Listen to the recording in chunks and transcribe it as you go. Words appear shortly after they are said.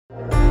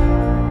Welcome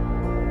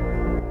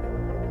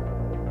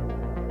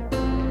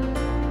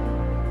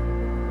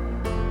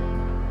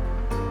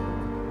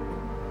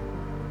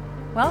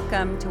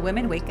to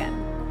Women Waken,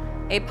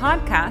 a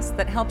podcast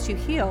that helps you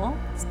heal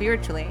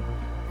spiritually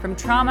from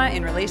trauma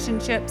in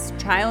relationships,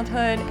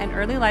 childhood, and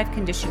early life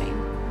conditioning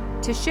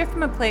to shift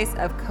from a place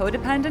of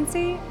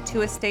codependency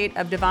to a state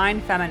of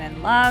divine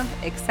feminine love,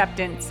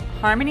 acceptance,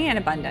 harmony, and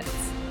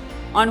abundance.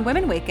 On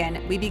Women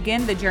Waken, we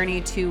begin the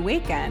journey to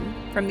waken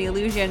from the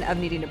illusion of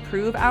needing to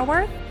prove our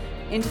worth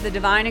into the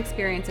divine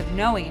experience of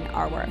knowing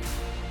our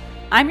worth.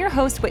 I'm your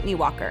host, Whitney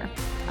Walker.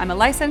 I'm a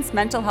licensed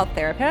mental health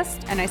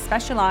therapist, and I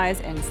specialize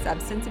in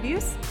substance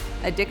abuse,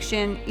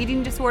 addiction,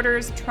 eating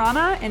disorders,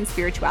 trauma, and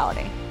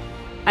spirituality.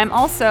 I'm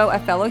also a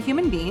fellow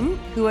human being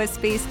who has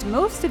faced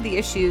most of the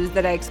issues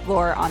that I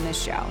explore on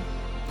this show.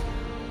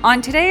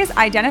 On today's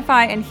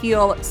Identify and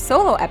Heal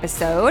solo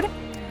episode,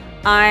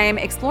 I'm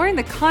exploring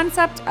the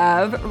concept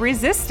of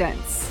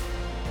resistance.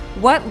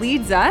 What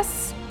leads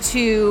us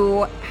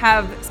to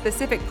have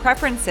specific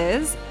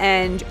preferences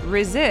and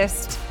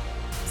resist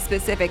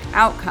specific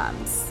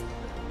outcomes?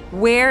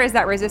 Where is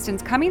that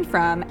resistance coming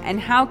from, and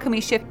how can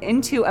we shift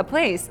into a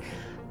place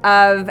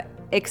of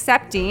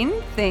accepting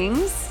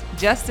things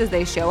just as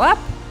they show up,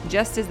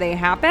 just as they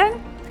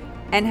happen,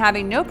 and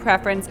having no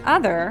preference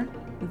other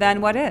than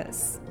what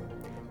is?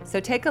 So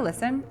take a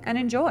listen and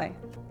enjoy.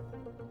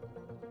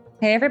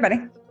 Hey everybody,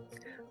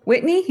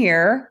 Whitney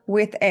here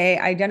with a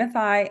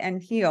Identify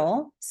and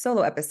Heal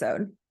solo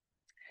episode.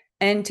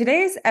 And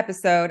today's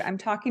episode, I'm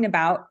talking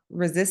about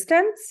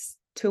resistance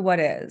to what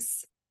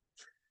is.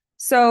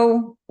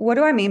 So what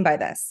do I mean by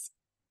this?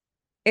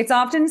 It's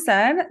often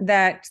said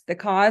that the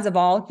cause of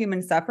all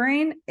human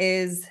suffering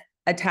is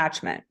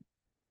attachment.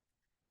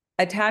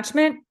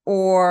 Attachment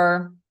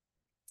or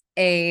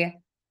a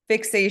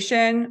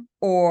fixation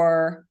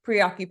or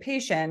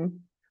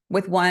preoccupation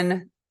with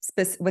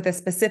with a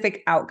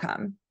specific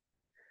outcome,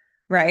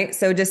 right?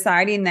 So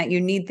deciding that you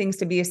need things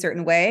to be a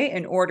certain way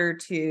in order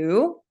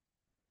to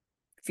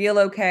feel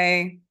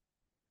okay,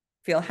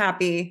 feel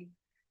happy,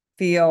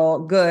 feel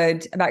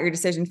good about your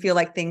decision, feel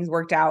like things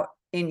worked out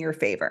in your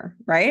favor,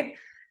 right?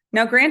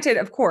 Now, granted,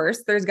 of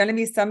course, there's going to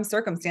be some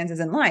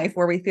circumstances in life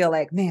where we feel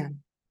like, man,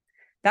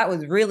 that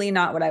was really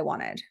not what I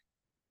wanted,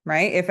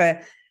 right? If an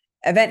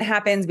event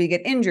happens, we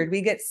get injured,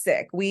 we get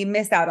sick, we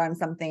miss out on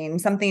something,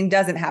 something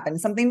doesn't happen,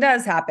 something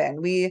does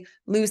happen, we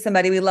lose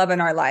somebody we love in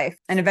our life,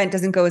 an event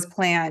doesn't go as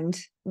planned.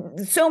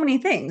 So many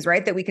things,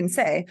 right, that we can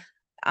say,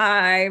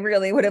 I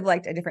really would have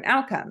liked a different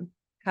outcome.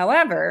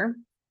 However,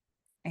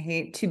 I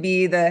hate to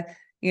be the,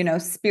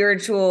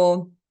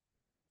 spiritual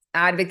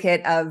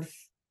advocate of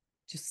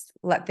just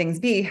let things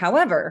be.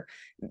 However,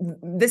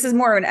 this is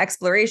more of an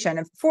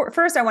exploration.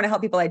 First, I want to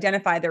help people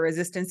identify their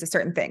resistance to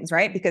certain things,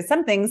 right? Because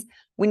some things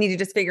we need to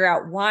just figure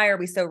out, why are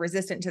we so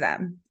resistant to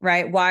them,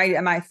 right? Why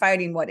am I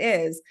fighting what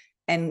is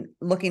and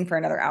looking for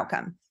another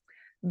outcome?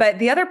 But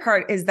the other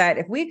part is that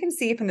if we can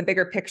see from the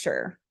bigger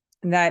picture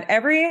that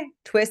every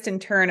twist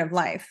and turn of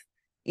life,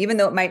 even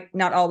though it might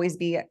not always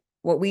be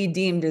what we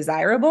deem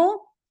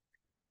desirable,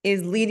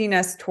 is leading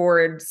us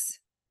towards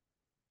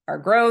our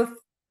growth,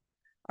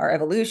 our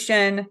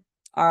evolution,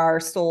 our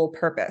soul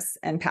purpose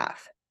and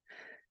path.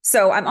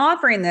 So I'm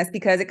offering this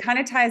because it kind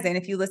of ties in.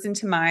 If you listen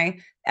to my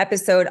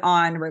episode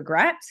on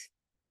regret,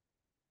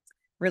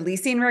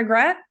 releasing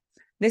regret,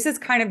 this is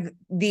kind of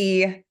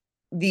the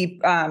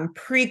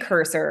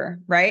precursor,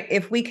 right?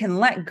 If we can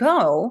let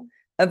go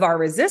of our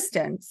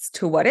resistance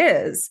to what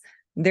is,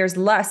 there's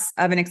less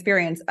of an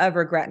experience of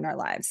regret in our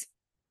lives.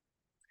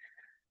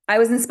 I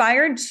was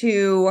inspired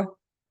to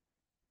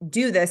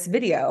do this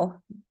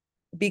video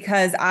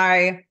because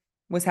I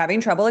was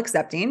having trouble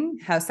accepting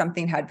how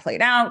something had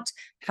played out,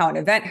 how an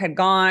event had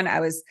gone. I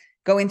was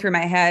going through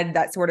my head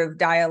that sort of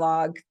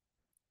dialogue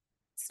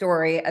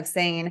story of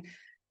saying,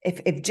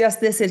 if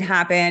just this had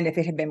happened, if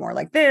it had been more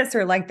like this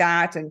or like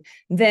that, and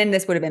then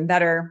this would have been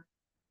better.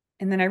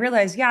 And then I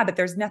realized, but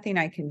there's nothing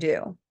I can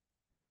do.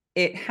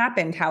 It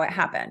happened how it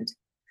happened.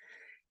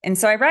 And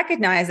so I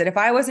recognized that if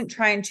I wasn't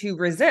trying to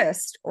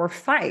resist or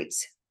fight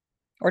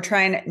or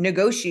try and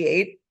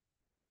negotiate,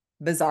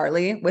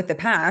 bizarrely, with the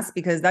past,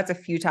 because that's a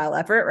futile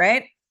effort,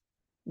 right?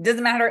 It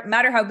doesn't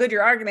matter how good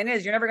your argument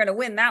is, you're never going to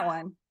win that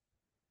one.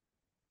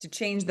 To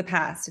change the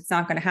past, it's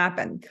not going to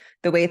happen.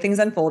 The way things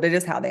unfolded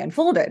is how they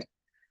unfolded.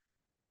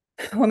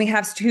 When we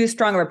have too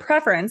strong of a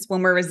preference,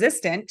 when we're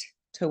resistant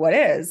to what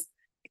is,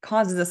 it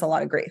causes us a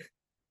lot of grief.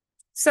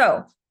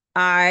 So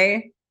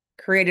I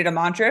created a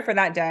mantra for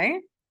that day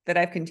that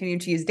I've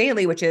continued to use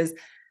daily, which is,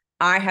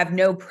 I have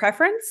no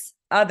preference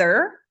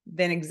other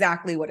than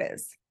exactly what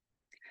is.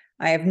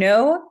 I have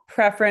no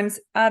preference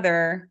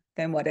other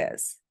than what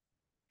is.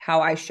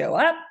 How I show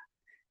up,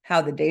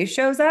 how the day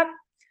shows up,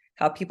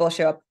 how people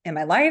show up in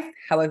my life,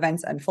 how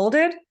events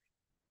unfolded.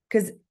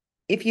 Because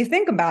if you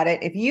think about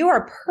it, if you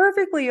are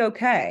perfectly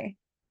okay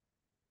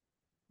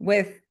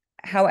with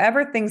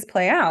however things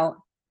play out,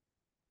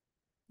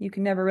 you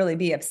can never really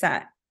be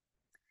upset.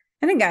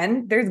 And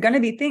again, there's going to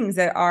be things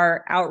that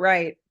are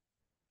outright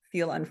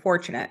feel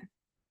unfortunate.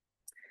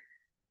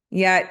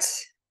 Yet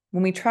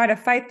when we try to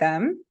fight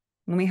them,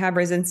 when we have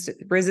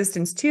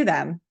resistance to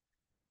them,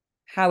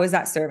 how is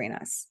that serving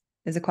us?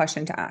 Is a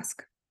question to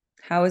ask.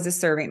 How is this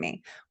serving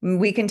me?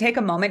 We can take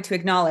a moment to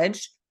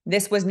acknowledge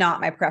this was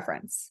not my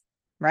preference,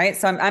 right?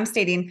 So I'm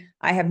stating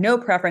I have no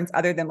preference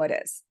other than what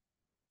is.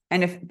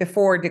 And if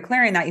before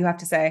declaring that, you have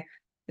to say,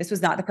 this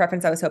was not the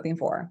preference I was hoping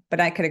for, but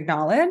I could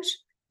acknowledge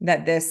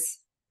that this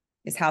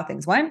is how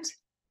things went,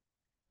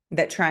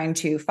 that trying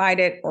to fight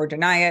it or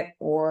deny it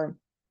or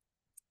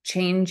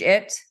change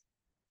it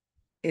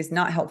is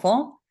not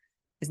helpful,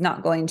 is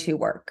not going to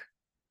work.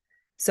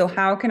 So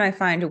how can I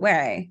find a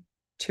way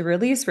to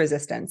release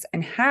resistance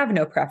and have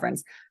no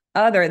preference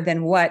other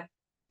than what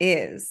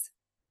is,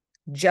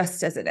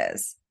 just as it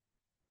is?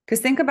 Because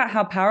think about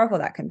how powerful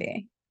that can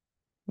be.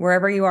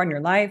 Wherever you are in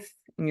your life,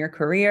 in your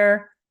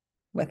career,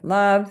 with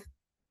love.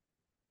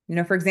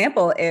 For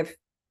example, if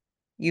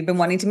you've been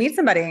wanting to meet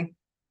somebody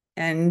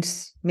and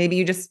maybe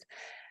you just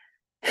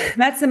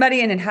met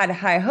somebody and it had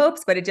high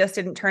hopes, but it just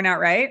didn't turn out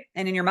right.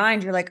 And in your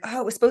mind, you're like,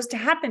 oh, it was supposed to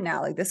happen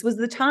now. Like, this was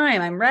the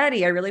time. I'm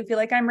ready. I really feel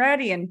like I'm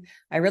ready. And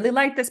I really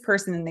like this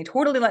person and they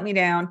totally let me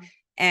down.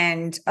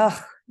 And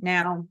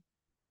now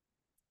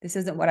this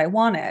isn't what I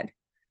wanted.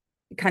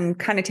 It can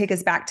kind of take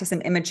us back to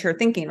some immature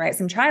thinking, right?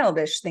 Some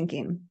childish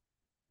thinking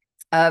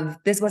of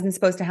this wasn't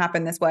supposed to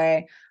happen this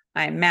way.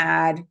 I'm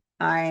mad.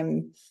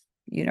 I'm,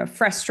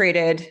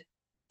 frustrated.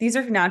 These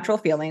are natural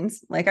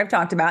feelings, like I've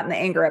talked about in the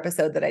anger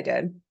episode that I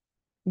did.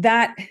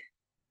 That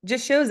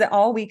just shows that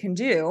all we can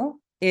do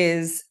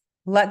is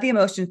let the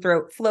emotion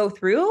flow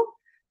through,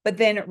 but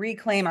then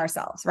reclaim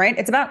ourselves, right?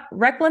 It's about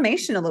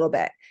reclamation a little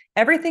bit.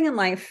 Everything in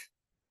life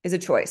is a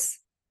choice.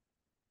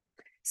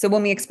 So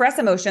when we express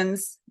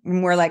emotions,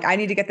 when we're like, I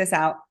need to get this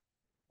out,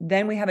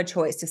 then we have a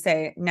choice to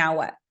say, now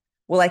what?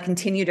 Will I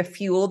continue to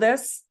fuel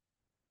this?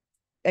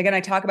 Again, I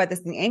talk about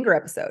this in the anger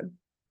episode.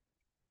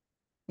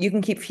 You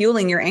can keep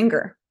fueling your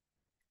anger,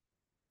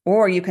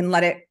 or you can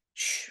let it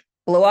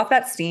blow off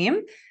that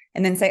steam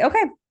and then say,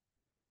 okay,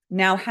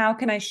 now how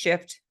can I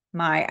shift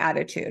my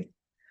attitude?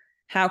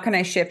 How can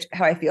I shift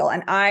how I feel?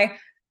 And I,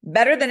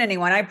 better than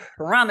anyone, I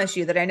promise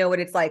you that I know what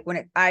it's like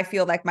when I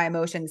feel like my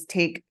emotions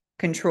take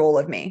control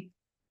of me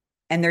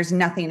and there's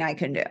nothing I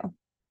can do.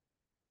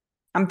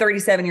 I'm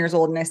 37 years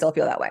old and I still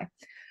feel that way.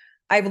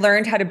 I've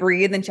learned how to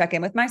breathe and check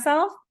in with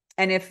myself.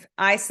 And if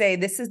I say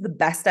this is the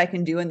best I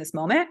can do in this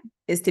moment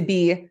is to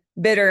be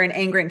bitter and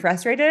angry and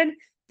frustrated,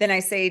 then I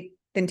say,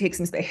 then take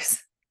some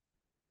space.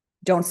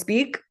 Don't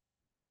speak,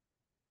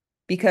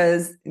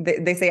 because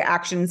they say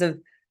actions of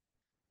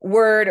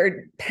word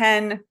or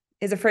pen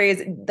is a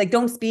phrase. Like,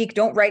 don't speak,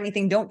 don't write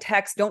anything, don't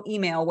text, don't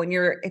email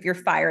if you're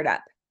fired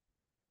up.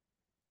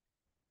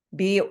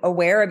 Be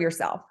aware of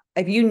yourself.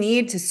 If you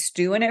need to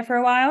stew in it for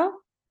a while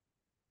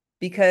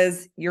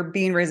because you're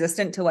being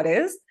resistant to what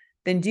is,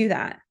 then do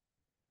that.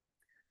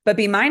 But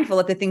be mindful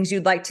if the things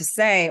you'd like to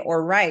say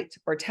or write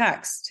or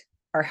text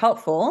are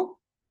helpful.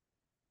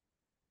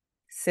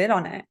 Sit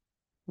on it,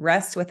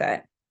 rest with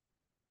it.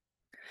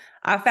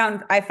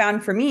 I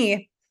found for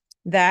me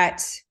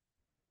that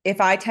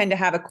if I tend to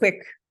have a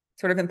quick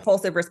sort of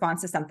impulsive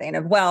response to something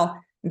of, well,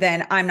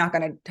 then I'm not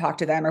going to talk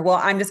to them, or, well,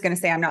 I'm just going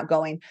to say I'm not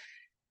going.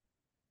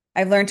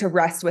 I've learned to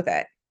rest with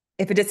it.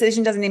 If a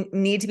decision doesn't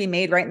need to be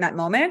made right in that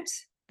moment,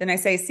 then I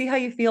say, see how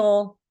you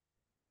feel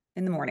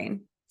in the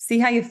morning. See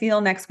how you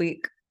feel next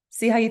week.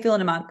 See how you feel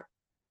in a month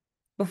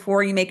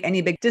before you make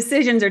any big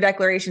decisions or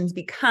declarations,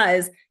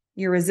 because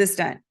you're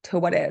resistant to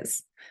what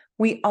is.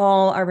 We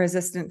all are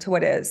resistant to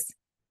what is.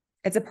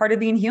 It's a part of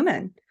being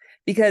human,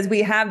 because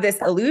we have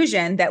this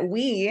illusion that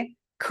we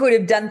could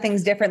have done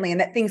things differently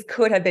and that things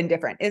could have been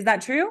different. Is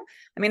that true?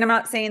 I mean, I'm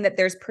not saying that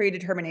there's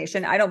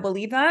predetermination. I don't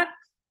believe that.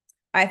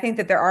 I think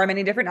that there are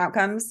many different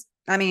outcomes.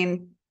 I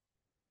mean,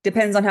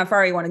 depends on how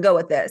far you want to go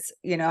with this.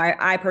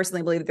 I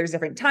personally believe that there's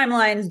different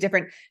timelines,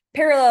 different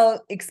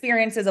parallel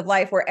experiences of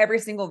life where every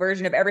single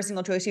version of every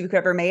single choice you could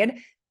have ever made,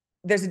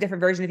 there's a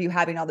different version of you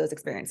having all those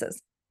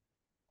experiences.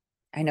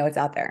 I know it's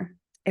out there.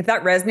 If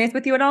that resonates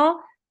with you at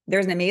all,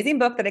 there's an amazing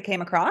book that I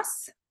came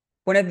across,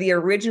 one of the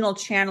original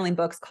channeling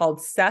books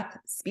called Seth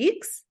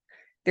Speaks.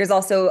 There's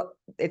also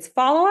its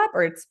follow-up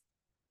or its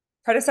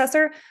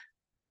predecessor,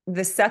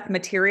 The Seth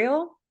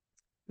Material.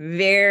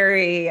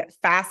 Very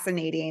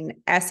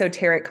fascinating,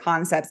 esoteric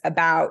concepts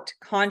about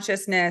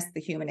consciousness,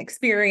 the human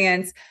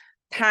experience,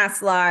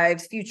 past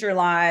lives, future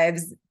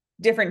lives,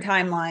 different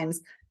timelines.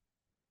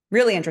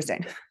 Really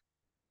interesting.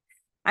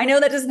 I know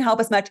that doesn't help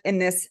us much in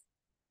this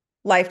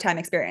lifetime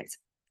experience.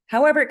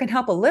 However, it can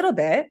help a little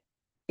bit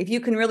if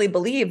you can really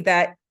believe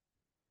that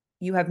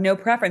you have no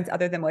preference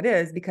other than what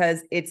is,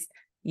 because it's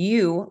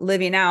you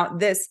living out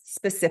this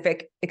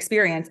specific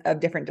experience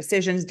of different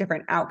decisions,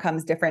 different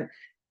outcomes, different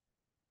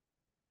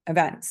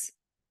events.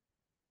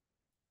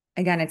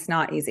 Again, it's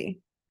not easy.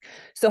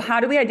 So how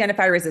do we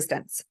identify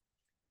resistance?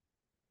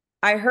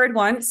 I heard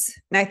once,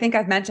 and I think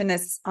I've mentioned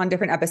this on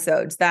different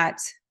episodes, that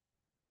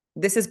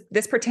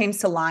this pertains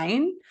to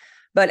lying.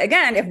 But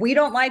again, if we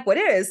don't like what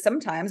is,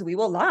 sometimes we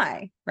will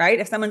lie, right?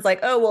 If someone's like,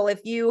 oh, well, if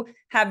you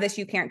have this,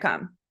 you can't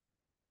come.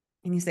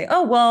 And you say,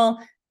 oh, well,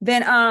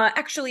 then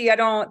actually I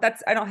don't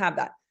have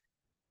that.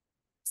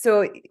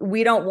 So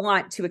we don't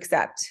want to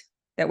accept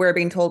that we're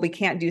being told we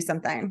can't do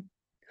something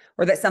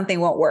or that something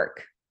won't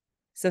work.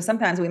 So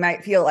sometimes we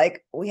might feel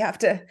like we have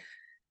to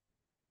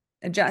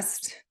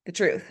adjust the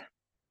truth.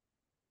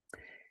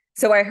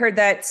 So I heard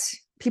that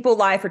people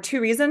lie for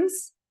two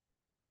reasons: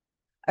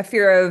 a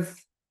fear of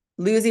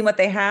losing what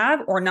they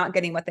have or not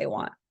getting what they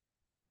want.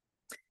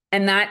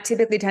 And that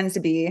typically tends to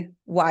be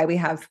why we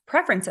have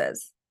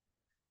preferences.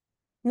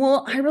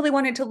 Well, I really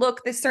want it to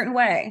look this certain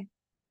way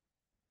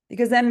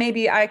because then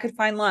maybe I could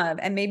find love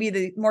and maybe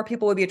the more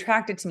people would be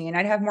attracted to me and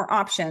I'd have more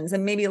options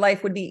and maybe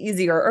life would be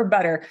easier or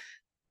better,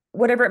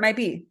 whatever it might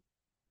be.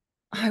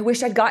 I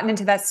wish I'd gotten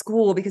into that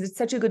school because it's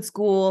such a good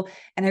school.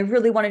 And I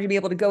really wanted to be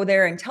able to go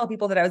there and tell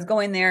people that I was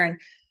going there. And,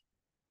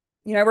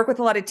 I work with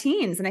a lot of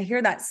teens and I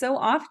hear that so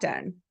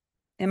often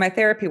in my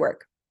therapy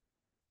work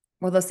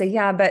where they'll say,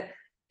 yeah, but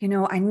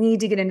I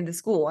need to get into the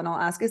school. And I'll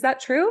ask, is that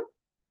true?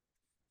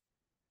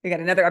 We got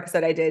another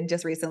episode I did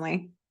just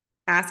recently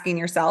asking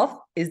yourself,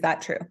 is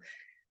that true?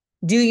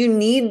 Do you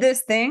need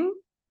this thing?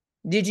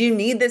 Did you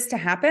need this to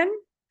happen?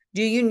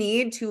 Do you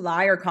need to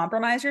lie or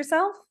compromise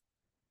yourself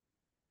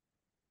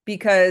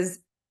because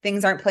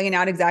things aren't playing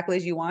out exactly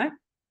as you want?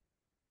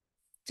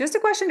 Just a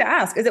question to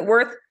ask. Is it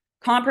worth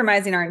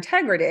compromising our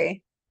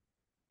integrity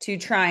to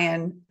try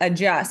and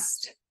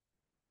adjust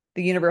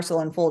the universal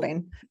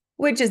unfolding,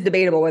 which is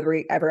debatable whether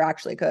we ever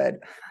actually could.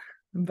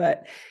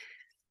 But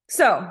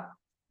so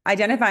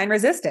identifying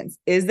resistance.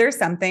 Is there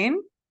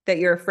something that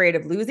you're afraid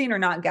of losing or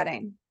not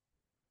getting?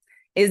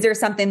 Is there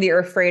something that you're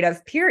afraid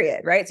of,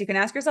 period, right? So you can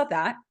ask yourself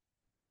that,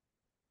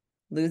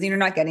 losing or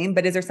not getting,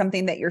 but is there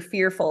something that you're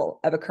fearful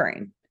of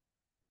occurring?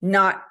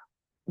 Not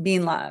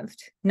being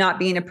loved, not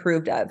being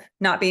approved of,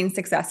 not being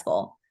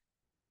successful,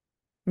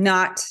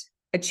 not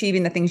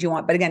achieving the things you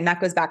want. But again,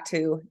 that goes back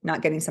to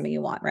not getting something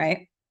you want,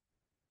 right?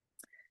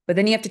 But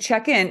then you have to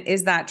check in,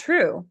 is that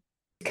true?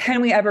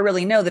 Can we ever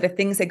really know that if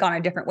things had gone a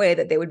different way,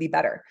 that they would be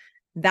better?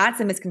 That's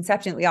a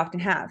misconception that we often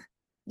have.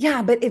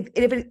 Yeah, but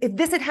if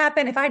this had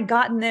happened, if I'd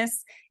gotten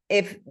this,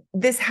 if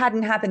this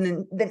hadn't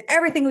happened, then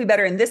everything would be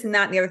better and this and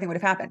that and the other thing would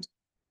have happened.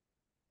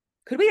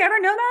 Could we ever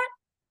know that?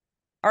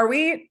 Are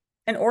we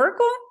an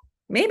oracle?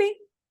 Maybe.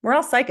 We're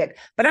all psychic.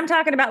 But I'm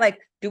talking about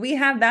do we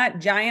have that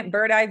giant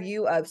bird eye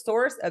view of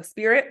source, of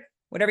spirit,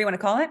 whatever you want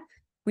to call it?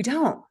 We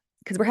don't,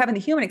 because we're having the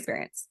human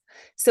experience.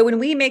 So when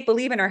we make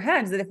believe in our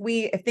heads that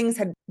if things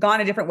had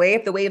gone a different way,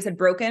 if the waves had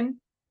broken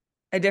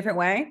a different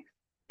way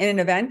in an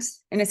event,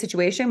 in a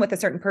situation with a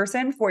certain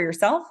person, for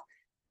yourself,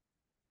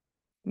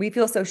 we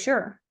feel so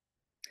sure.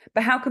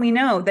 But how can we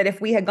know that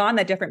if we had gone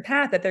that different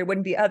path, that there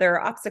wouldn't be other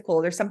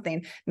obstacles or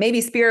something?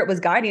 Maybe spirit was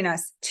guiding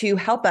us to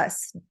help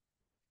us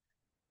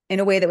in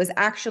a way that was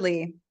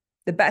actually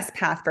the best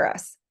path for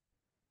us,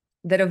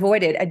 that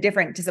avoided a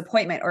different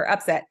disappointment or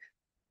upset,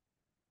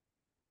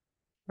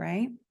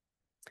 right?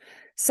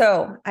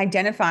 So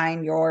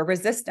identifying your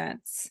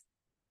resistance.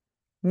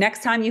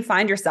 Next time you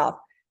find yourself,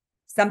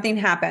 something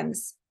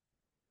happens,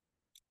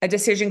 a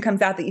decision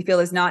comes out that you feel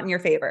is not in your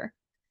favor,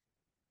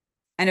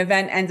 an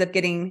event ends up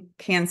getting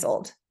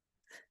canceled,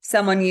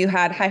 someone you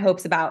had high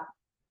hopes about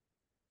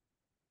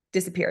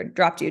disappeared,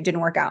 dropped you,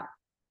 didn't work out.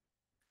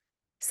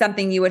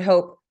 Something you would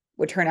hope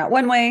would turn out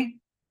one way,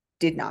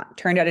 did not,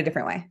 turned out a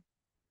different way.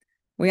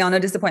 We all know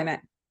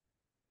disappointment.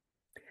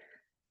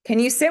 Can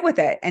you sit with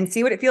it and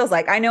see what it feels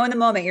like? I know in the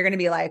moment you're going to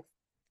be like,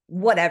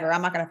 whatever,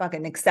 I'm not going to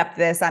fucking accept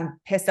this. I'm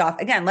pissed off.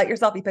 Again, let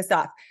yourself be pissed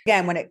off.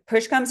 Again, when it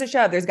push comes to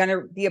shove, there's going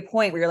to be a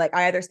point where you're like,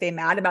 I either stay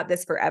mad about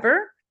this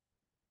forever,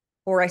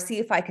 or I see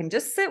if I can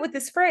just sit with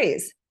this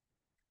phrase,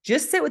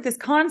 just sit with this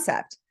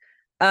concept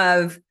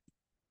of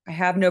I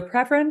have no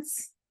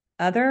preference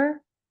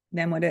other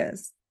than what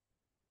is.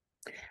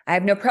 I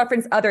have no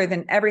preference other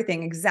than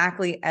everything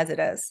exactly as it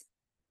is.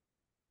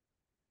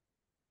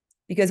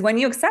 Because when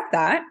you accept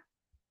that,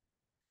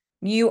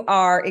 you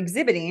are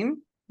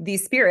exhibiting the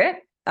spirit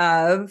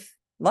of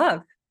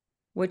love,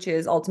 which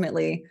is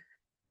ultimately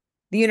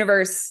the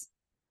universe,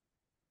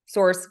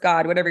 source,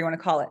 God, whatever you want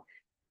to call it.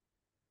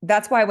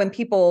 That's why when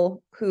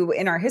people who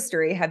in our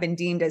history have been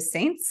deemed as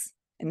saints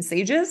and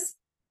sages,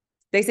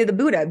 they say the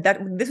Buddha, that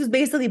this was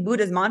basically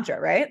Buddha's mantra,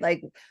 right?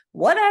 Like,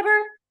 whatever,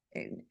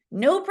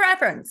 no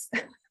preference.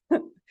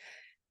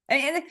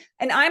 and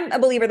I'm a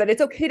believer that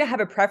it's okay to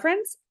have a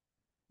preference,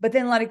 but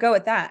then let it go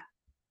at that.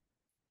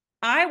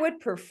 I would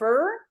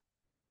prefer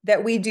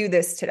that we do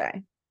this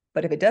today,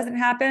 but if it doesn't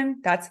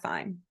happen, that's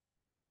fine.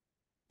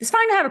 It's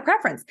fine to have a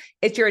preference.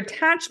 It's your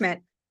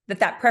attachment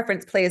that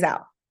preference plays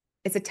out.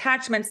 It's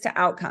attachments to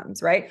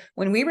outcomes, right?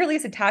 When we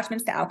release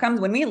attachments to outcomes,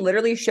 when we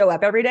literally show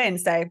up every day and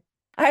say,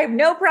 I have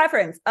no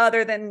preference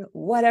other than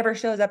whatever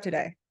shows up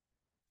today,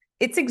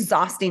 it's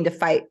exhausting to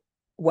fight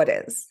what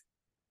is,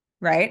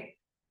 right?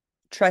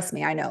 Trust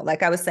me, I know.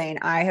 Like I was saying,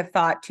 I have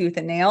fought tooth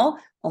and nail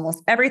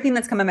almost everything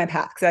that's come in my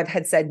path because I've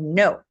had said,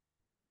 no,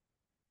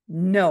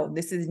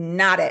 this is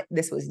not it.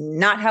 This was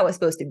not how it's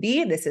supposed to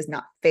be. This is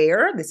not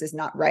fair. This is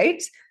not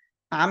right.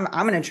 I'm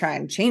going to try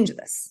and change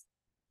this.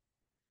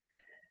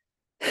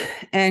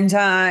 And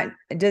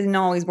it doesn't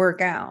always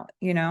work out,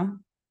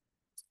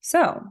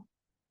 So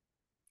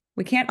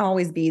we can't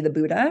always be the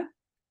Buddha,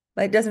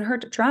 but it doesn't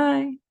hurt to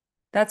try.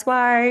 That's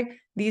why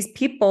these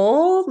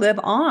people live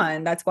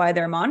on. That's why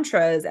their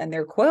mantras and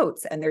their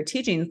quotes and their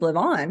teachings live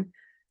on,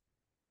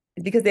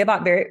 because they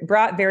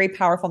brought very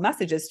powerful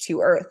messages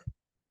to Earth,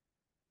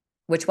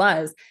 which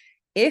was,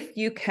 if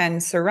you can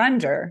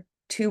surrender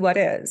to what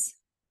is,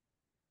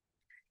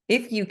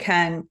 if you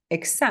can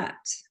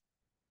accept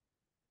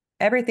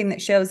everything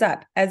that shows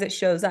up as it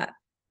shows up,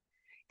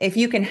 if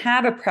you can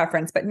have a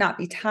preference but not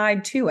be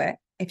tied to it,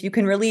 if you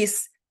can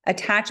release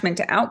attachment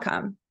to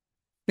outcome,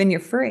 then you're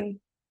free.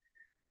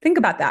 Think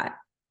about that.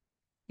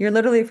 You're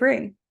literally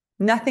free.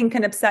 Nothing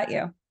can upset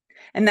you.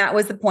 And that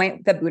was the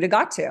point that Buddha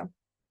got to.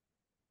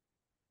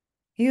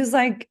 He was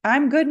like,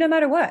 I'm good no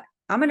matter what.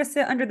 I'm going to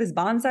sit under this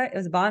bonsai. It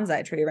was a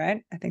bonsai tree,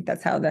 right? I think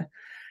that's how the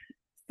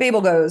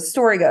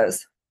story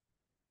goes.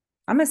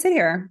 I'm going to sit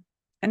here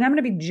and I'm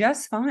going to be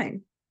just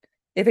fine.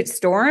 If it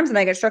storms and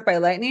I get struck by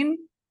lightning,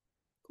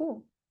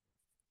 cool.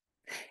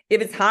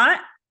 If it's hot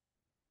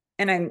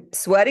and I'm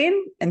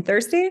sweating and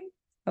thirsty,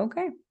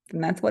 okay,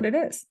 then that's what it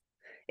is.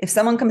 If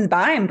someone comes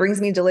by and brings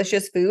me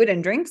delicious food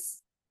and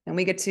drinks and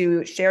we get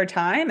to share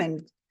time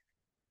and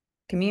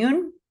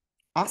commune,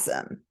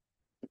 awesome.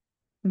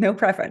 No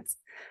preference.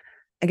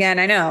 Again,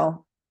 I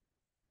know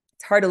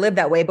it's hard to live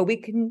that way, but we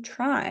can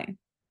try,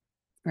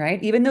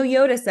 right? Even though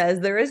Yoda says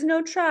there is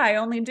no try,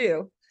 only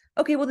do.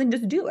 Okay, well then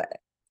just do it.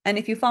 And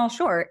if you fall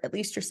short, at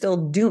least you're still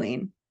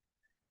doing.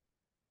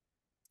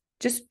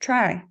 Just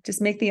try,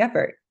 just make the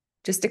effort,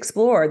 just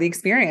explore the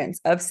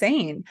experience of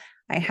saying,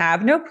 I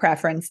have no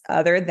preference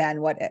other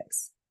than what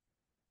is.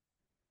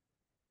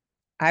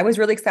 I was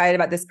really excited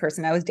about this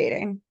person I was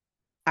dating.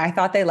 I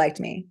thought they liked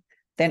me.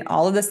 Then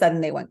all of a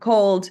sudden they went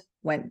cold,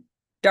 went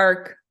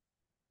dark,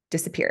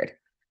 disappeared.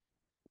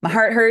 My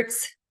heart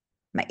hurts.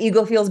 My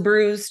ego feels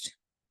bruised.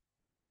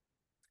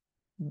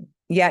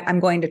 Yet I'm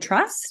going to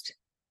trust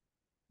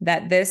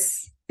that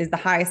this is the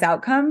highest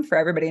outcome for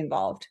everybody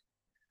involved.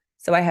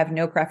 So I have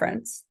no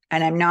preference,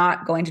 and I'm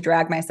not going to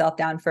drag myself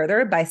down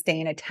further by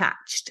staying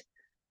attached,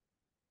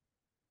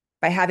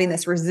 by having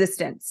this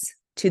resistance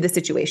to the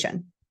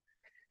situation.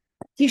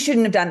 He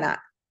shouldn't have done that.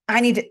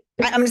 I'm going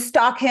to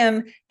stalk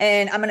him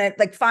and I'm going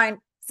to find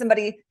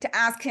somebody to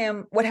ask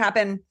him what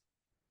happened.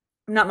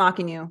 I'm not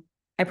mocking you.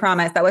 I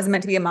promise that wasn't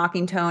meant to be a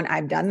mocking tone.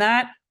 I've done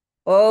that.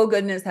 Oh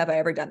goodness, have I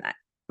ever done that?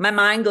 My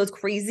mind goes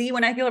crazy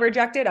when I feel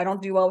rejected. I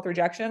don't do well with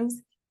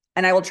rejections,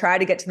 and I will try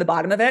to get to the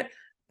bottom of it.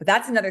 But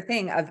that's another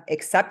thing of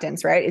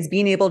acceptance, right? Is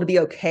being able to be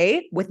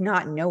okay with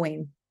not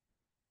knowing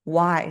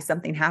why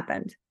something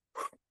happened.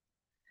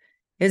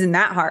 Isn't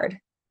that hard?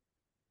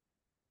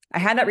 I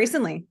had that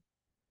recently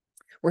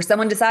where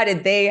someone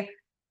decided they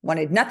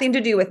wanted nothing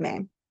to do with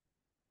me.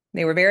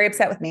 They were very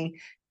upset with me,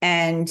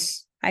 and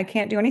I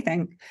can't do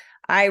anything.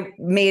 I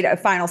made a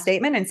final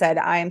statement and said,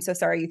 I am so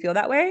sorry you feel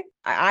that way.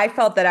 I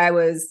felt that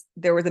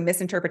there was a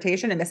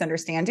misinterpretation and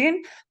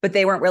misunderstanding, but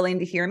they weren't willing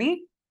to hear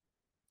me.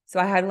 So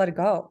I had to let it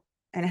go.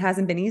 And it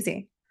hasn't been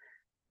easy.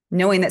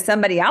 Knowing that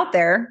somebody out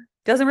there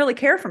doesn't really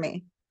care for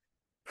me.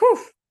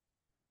 Whew.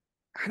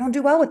 I don't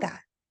do well with that.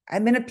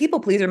 I've been a people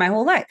pleaser my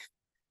whole life.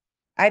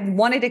 I've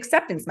wanted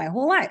acceptance my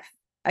whole life.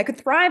 I could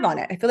thrive on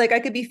it. I feel like I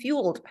could be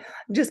fueled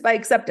just by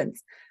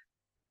acceptance.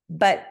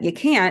 But you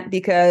can't,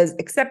 because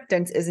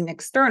acceptance isn't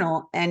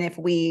external. And if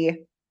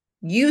we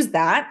use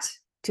that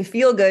to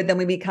feel good, then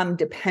we become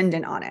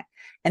dependent on it.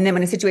 And then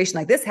when a situation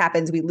like this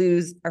happens, we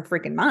lose our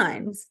freaking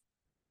minds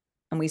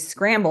and we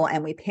scramble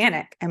and we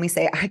panic and we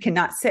say, I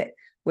cannot sit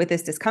with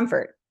this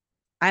discomfort.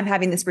 I'm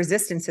having this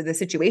resistance to the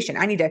situation.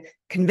 I need to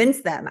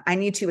convince them. I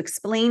need to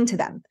explain to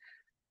them.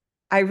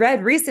 I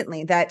read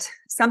recently that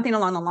something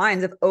along the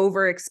lines of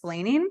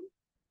over-explaining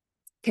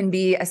can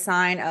be a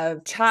sign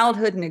of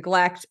childhood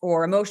neglect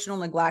or emotional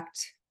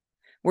neglect,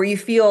 where you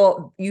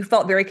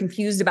felt very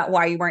confused about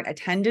why you weren't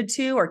attended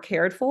to or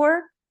cared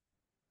for.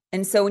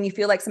 And so when you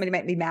feel like somebody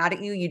might be mad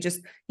at you,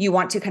 you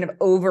want to kind of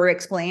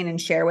over-explain and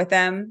share with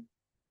them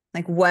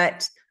like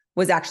what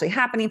was actually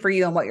happening for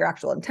you and what your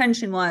actual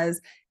intention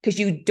was, because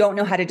you don't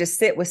know how to just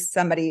sit with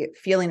somebody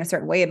feeling a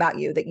certain way about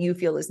you that you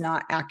feel is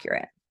not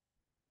accurate.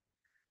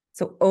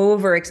 So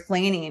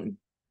over-explaining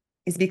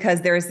is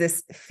because there's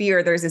this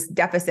fear, there's this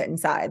deficit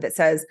inside that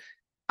says,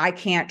 I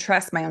can't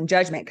trust my own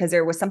judgment because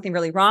there was something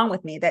really wrong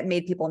with me that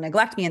made people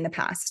neglect me in the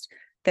past,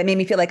 that made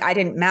me feel like I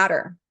didn't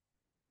matter.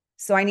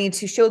 So I need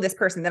to show this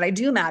person that I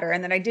do matter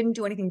and that I didn't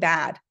do anything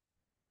bad,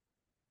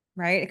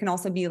 right? It can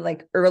also be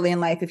like early in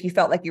life if you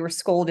felt like you were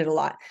scolded a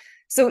lot.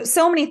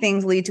 So many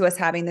things lead to us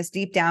having this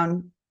deep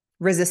down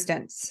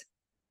resistance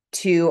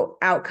to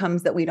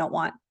outcomes that we don't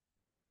want,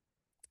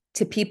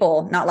 to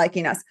people not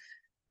liking us.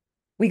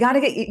 We got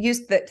to get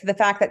used to the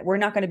fact that we're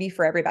not going to be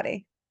for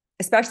everybody,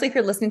 especially if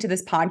you're listening to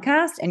this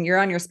podcast and you're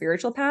on your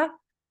spiritual path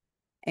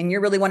and you're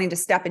really wanting to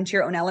step into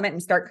your own element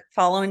and start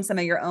following some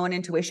of your own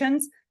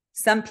intuitions.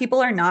 Some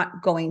people are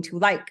not going to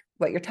like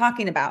what you're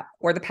talking about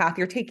or the path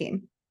you're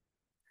taking.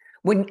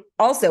 When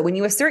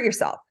you assert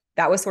yourself,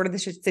 that was sort of the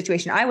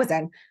situation I was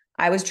in.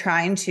 I was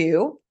trying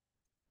to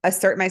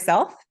assert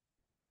myself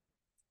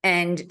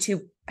and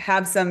to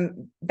have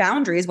some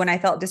boundaries when I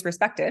felt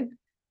disrespected.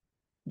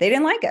 They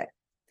didn't like it.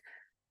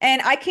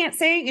 And I can't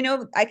say,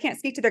 I can't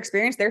speak to their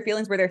experience. Their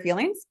feelings were their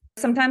feelings.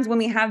 Sometimes when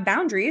we have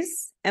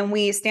boundaries and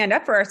we stand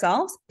up for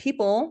ourselves,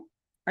 people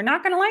are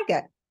not going to like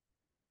it.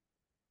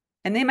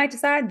 And they might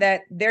decide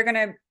that they're going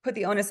to put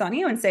the onus on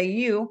you and say,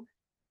 you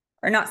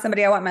are not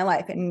somebody I want in my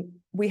life. And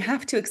we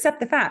have to accept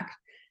the fact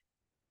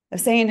of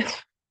saying,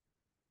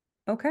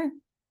 okay,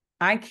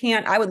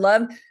 I would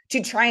love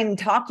to try and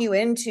talk you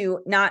into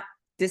not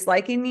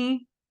disliking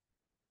me,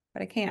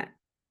 but I can't.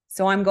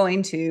 So I'm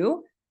going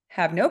to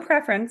have no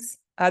preference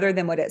other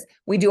than what is.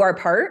 We do our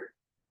part,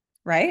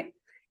 right?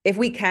 If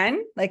we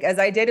can, like as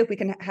I did, if we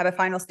can have a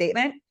final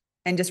statement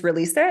and just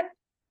release it,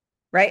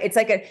 right? It's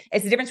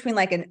the difference between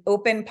like an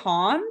open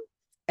palm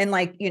and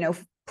like,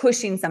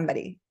 pushing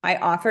somebody. I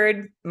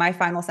offered my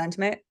final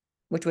sentiment,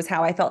 which was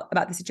how I felt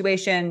about the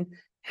situation,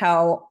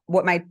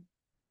 what my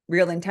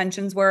real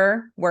intentions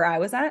were, where I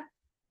was at.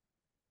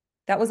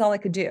 That was all I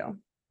could do.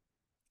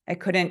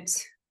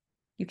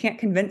 You can't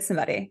convince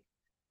somebody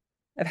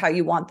of how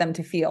you want them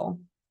to feel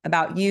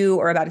about you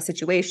or about a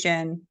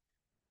situation.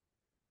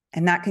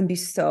 And that can be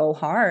so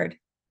hard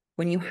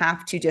when you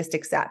have to just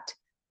accept.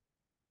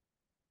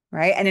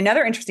 Right. And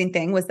another interesting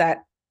thing was that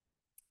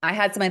I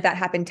had something like that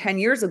happen 10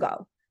 years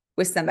ago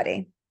with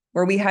somebody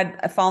where we had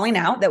a falling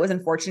out that was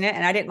unfortunate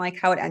and I didn't like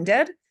how it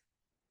ended.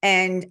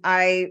 And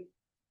I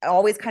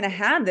always kind of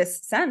had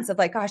this sense of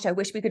like, gosh, I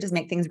wish we could just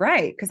make things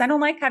right. Because I don't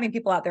like having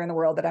people out there in the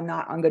world that I'm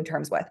not on good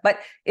terms with, but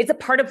it's a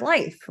part of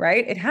life,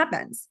 right? It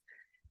happens.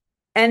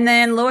 And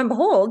then lo and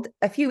behold,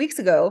 a few weeks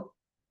ago,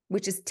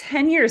 which is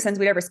 10 years since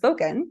we'd ever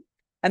spoken,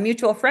 a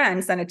mutual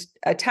friend sent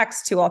a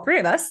text to all three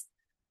of us.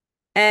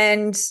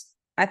 And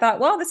I thought,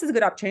 well, this is a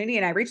good opportunity.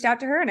 And I reached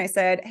out to her and I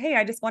said, hey,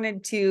 I just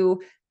wanted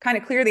to kind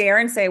of clear the air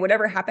and say,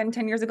 whatever happened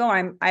 10 years ago,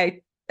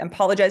 I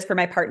apologize for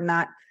my part in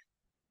that.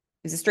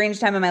 It was a strange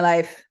time in my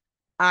life.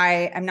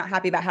 I am not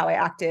happy about how I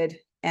acted.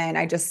 And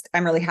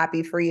I'm really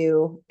happy for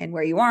you and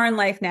where you are in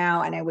life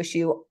now. And I wish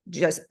you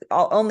just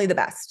only the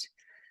best.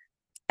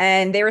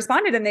 And they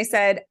responded and they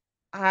said,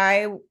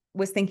 I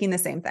was thinking the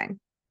same thing.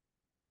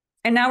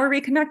 And now we're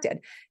reconnected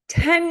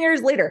 10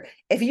 years later.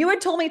 If you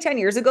had told me 10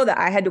 years ago that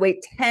I had to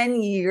wait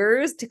 10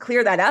 years to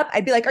clear that up,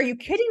 I'd be like, are you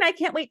kidding? I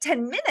can't wait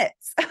 10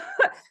 minutes.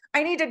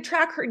 I need to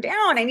track her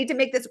down. I need to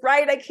make this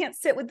right. I can't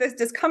sit with this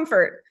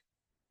discomfort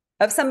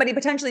of somebody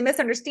potentially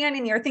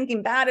misunderstanding me or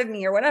thinking bad of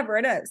me or whatever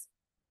it is.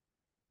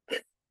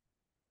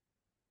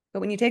 But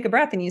when you take a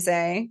breath and you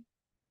say,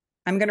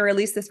 I'm going to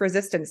release this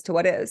resistance to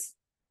what is,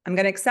 I'm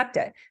going to accept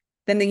it,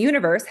 then the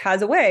universe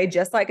has a way,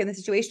 just like in the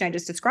situation I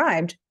just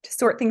described, to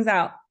sort things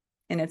out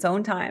in its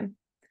own time.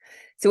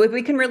 So if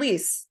we can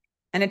release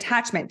an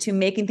attachment to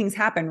making things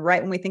happen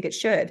right when we think it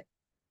should,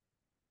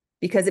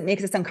 because it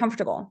makes us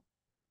uncomfortable,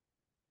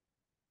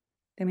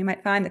 then we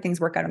might find that things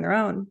work out on their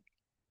own.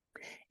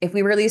 If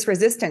we release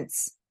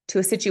resistance to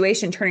a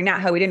situation turning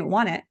out how we didn't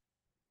want it,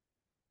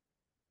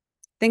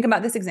 think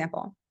about this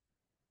example.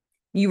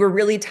 You were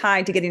really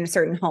tied to getting a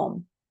certain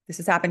home. This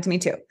has happened to me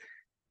too.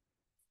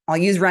 I'll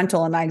use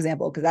rental in my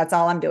example because that's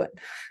all I'm doing.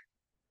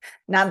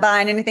 Not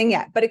buying anything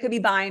yet, but it could be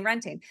buying,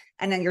 renting.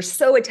 And then you're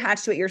so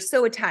attached to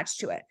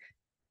it.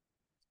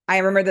 I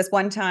remember this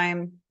one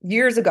time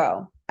years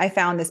ago, I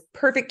found this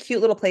perfect,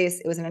 cute little place.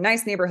 It was in a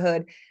nice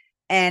neighborhood.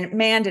 And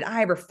man, did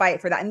I ever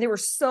fight for that. And there were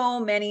so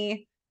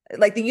many,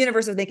 like the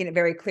universe was making it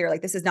very clear,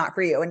 like, this is not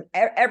for you. And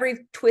every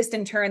twist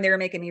and turn, they were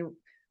making me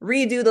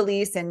redo the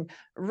lease and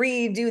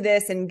redo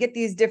this and get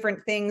these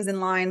different things in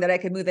line that I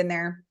could move in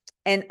there.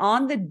 And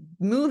on the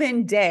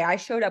move-in day, I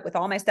showed up with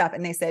all my stuff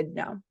and they said,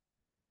 no,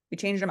 we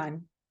changed our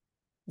mind.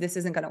 This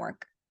isn't going to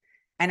work.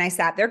 And I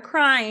sat there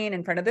crying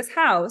in front of this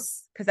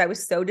house because I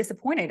was so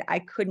disappointed. I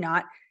could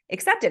not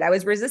accept it. I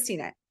was resisting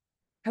it.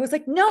 I was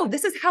like, no,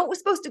 this is how it was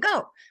supposed to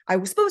go. I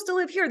was supposed to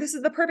live here. This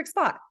is the perfect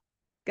spot.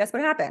 Guess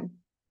what happened?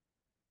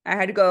 I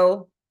had to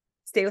go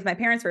stay with my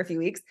parents for a few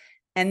weeks.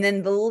 And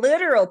then the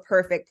literal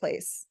perfect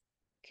place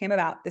came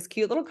about. This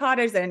cute little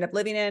cottage that I ended up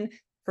living in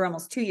for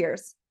almost 2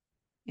 years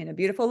in a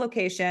beautiful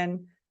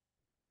location.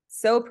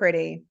 So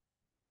pretty.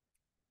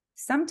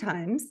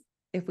 Sometimes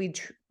if we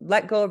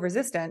let go of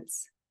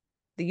resistance,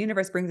 the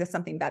universe brings us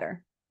something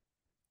better.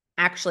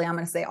 Actually, I'm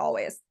going to say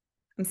always.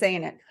 I'm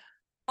saying it.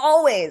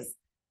 Always.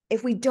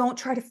 If we don't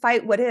try to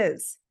fight what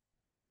is,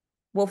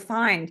 we'll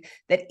find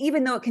that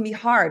even though it can be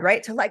hard,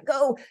 right, to let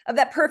go of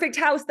that perfect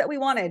house that we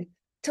wanted,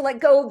 to let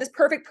go of this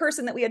perfect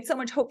person that we had so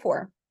much hope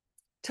for,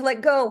 to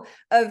let go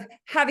of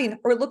having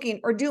or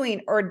looking or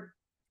doing or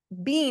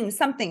being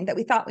something that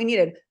we thought we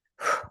needed.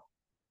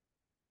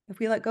 If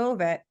we let go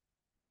of it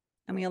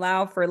and we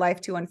allow for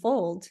life to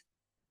unfold,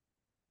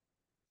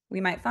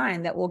 we might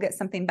find that we'll get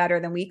something better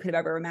than we could have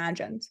ever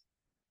imagined.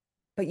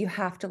 But you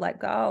have to let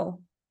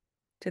go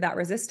to that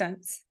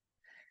resistance.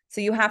 So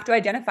you have to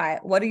identify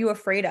it. What are you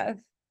afraid of?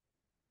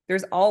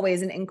 There's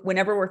always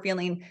whenever we're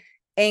feeling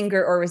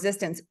anger or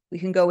resistance, we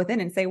can go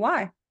within and say,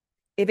 why?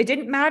 If it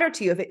didn't matter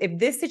to you, if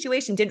this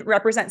situation didn't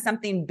represent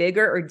something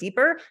bigger or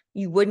deeper,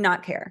 you would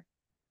not care,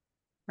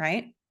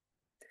 right?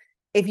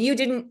 If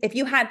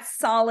you had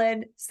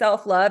solid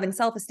self-love and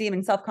self-esteem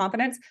and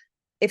self-confidence,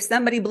 if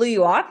somebody blew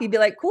you off, you'd be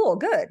like, cool,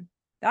 good.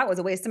 That was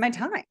a waste of my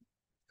time.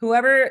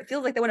 Whoever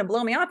feels like they want to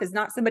blow me off is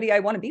not somebody I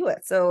want to be with.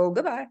 So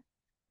goodbye.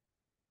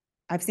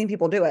 I've seen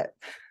people do it.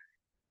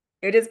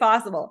 It is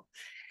possible.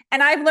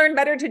 And I've learned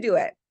better to do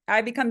it.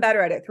 I've become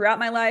better at it throughout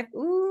my life.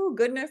 Ooh,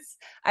 goodness.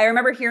 I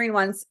remember hearing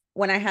once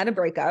when I had a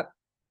breakup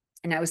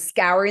and I was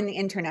scouring the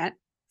internet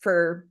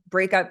for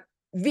breakup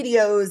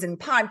videos and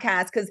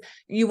podcasts, because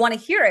you want to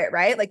hear it,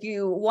 right? Like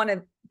you want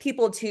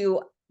people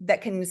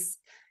that can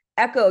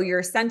echo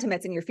your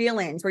sentiments and your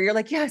feelings, where you're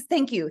like, yes,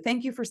 thank you.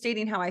 Thank you for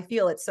stating how I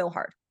feel. It's so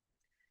hard.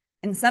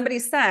 And somebody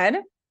said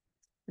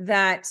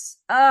that,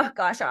 oh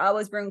gosh, I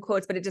always bring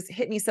quotes, but it just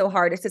hit me so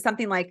hard. It's just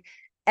something like,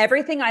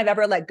 everything I've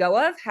ever let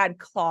go of had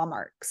claw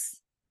marks.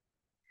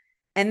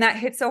 And that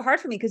hit so hard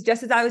for me, because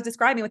just as I was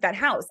describing with that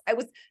house, I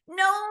was,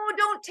 no,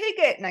 don't take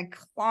it. And I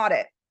clawed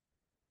it.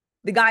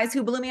 The guys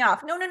who blew me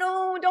off, no,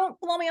 don't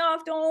blow me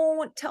off.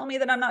 Don't tell me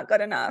that I'm not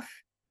good enough.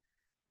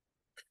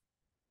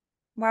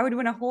 Why would we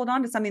want to hold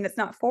on to something that's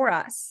not for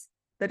us,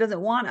 that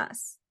doesn't want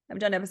us? I've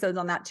done episodes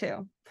on that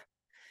too.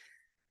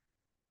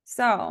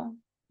 So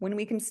when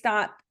we can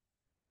stop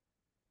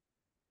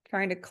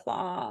trying to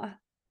claw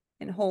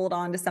and hold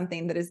on to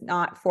something that is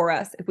not for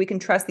us, if we can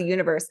trust the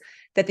universe,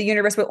 that the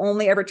universe will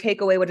only ever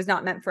take away what is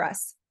not meant for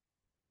us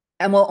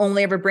and will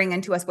only ever bring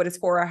into us what is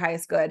for our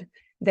highest good,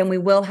 then we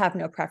will have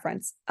no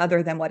preference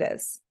other than what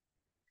is.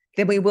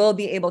 Then we will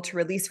be able to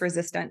release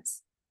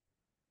resistance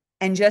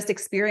and just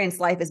experience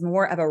life as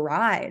more of a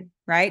ride,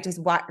 right? Just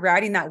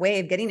riding that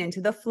wave, getting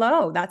into the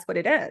flow. That's what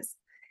it is.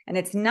 And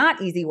it's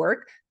not easy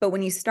work, but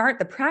when you start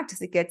the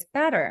practice, it gets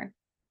better.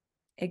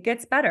 It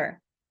gets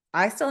better.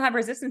 I still have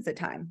resistance at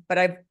times, but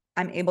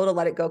I'm able to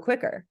let it go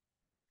quicker.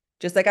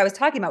 Just like I was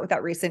talking about with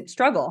that recent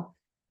struggle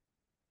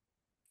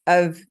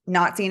of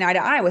not seeing eye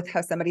to eye with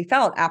how somebody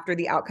felt after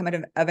the outcome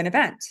of an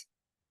event.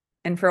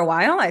 And for a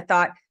while I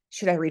thought,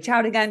 should I reach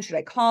out again? Should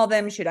I call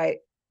them?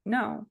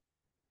 No,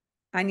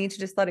 I need to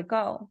just let it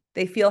go.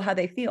 They feel how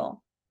they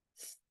feel.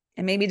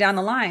 And maybe down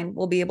the line,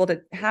 we'll be able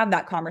to have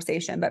that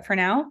conversation. But for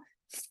now,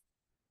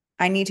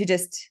 I need to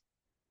just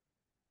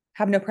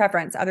have no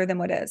preference other than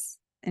what is,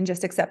 and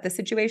just accept the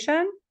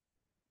situation,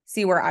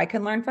 see where I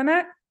can learn from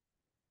it,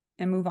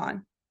 and move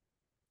on.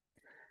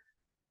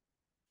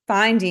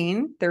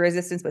 Finding the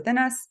resistance within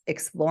us,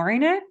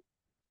 exploring it,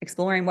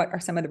 exploring what are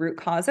some of the root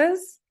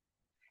causes,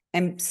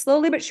 and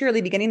slowly but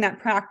surely beginning that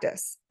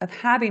practice of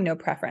having no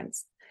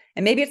preference.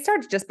 And maybe it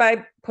starts just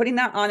by putting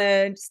that on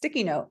a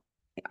sticky note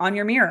on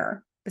your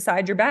mirror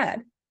beside your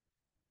bed.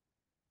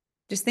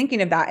 Just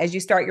thinking of that as you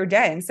start your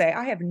day and say,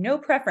 I have no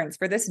preference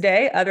for this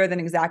day other than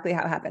exactly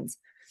how it happens.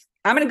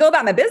 I'm going to go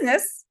about my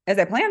business as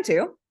I plan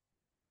to,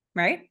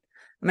 right?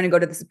 I'm going to go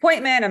to this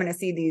appointment. I'm going to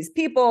see these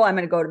people. I'm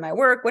going to go to my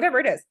work, whatever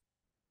it is.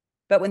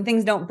 But when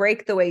things don't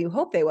break the way you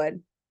hope they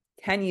would,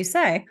 can you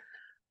say,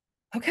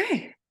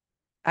 okay,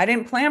 I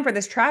didn't plan for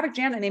this traffic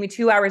jam that made me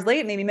 2 hours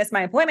late, made me miss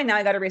my appointment. Now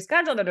I got to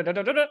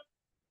reschedule.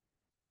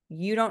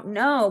 You don't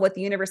know what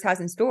the universe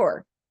has in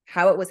store,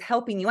 how it was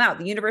helping you out.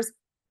 The universe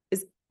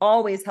is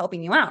always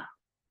helping you out.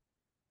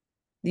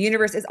 The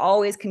universe is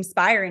always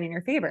conspiring in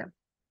your favor.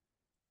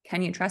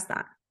 Can you trust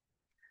that?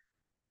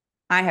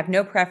 I have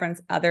no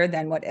preference other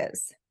than what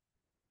is.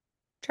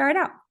 Try it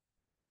out.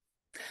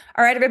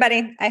 All right,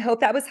 everybody. I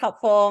hope that was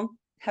helpful.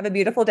 Have a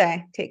beautiful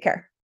day. Take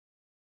care.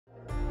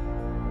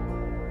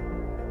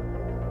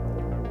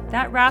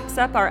 That wraps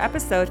up our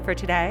episode for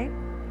today.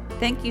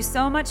 Thank you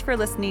so much for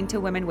listening to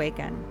Women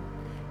Waken.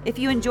 If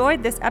you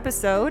enjoyed this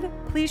episode,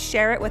 please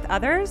share it with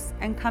others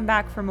and come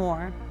back for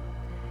more.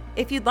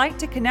 If you'd like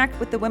to connect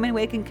with the Women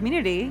Waken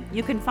community,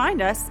 you can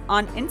find us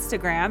on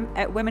Instagram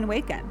at Women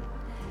Waken.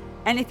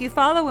 And if you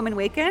follow Women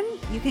Waken,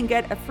 you can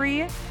get a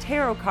free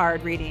tarot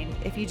card reading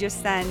if you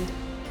just send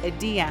a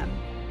DM.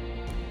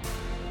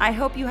 I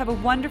hope you have a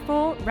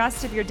wonderful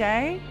rest of your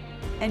day,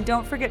 and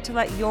don't forget to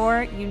let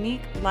your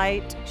unique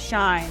light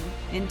shine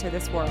into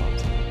this world.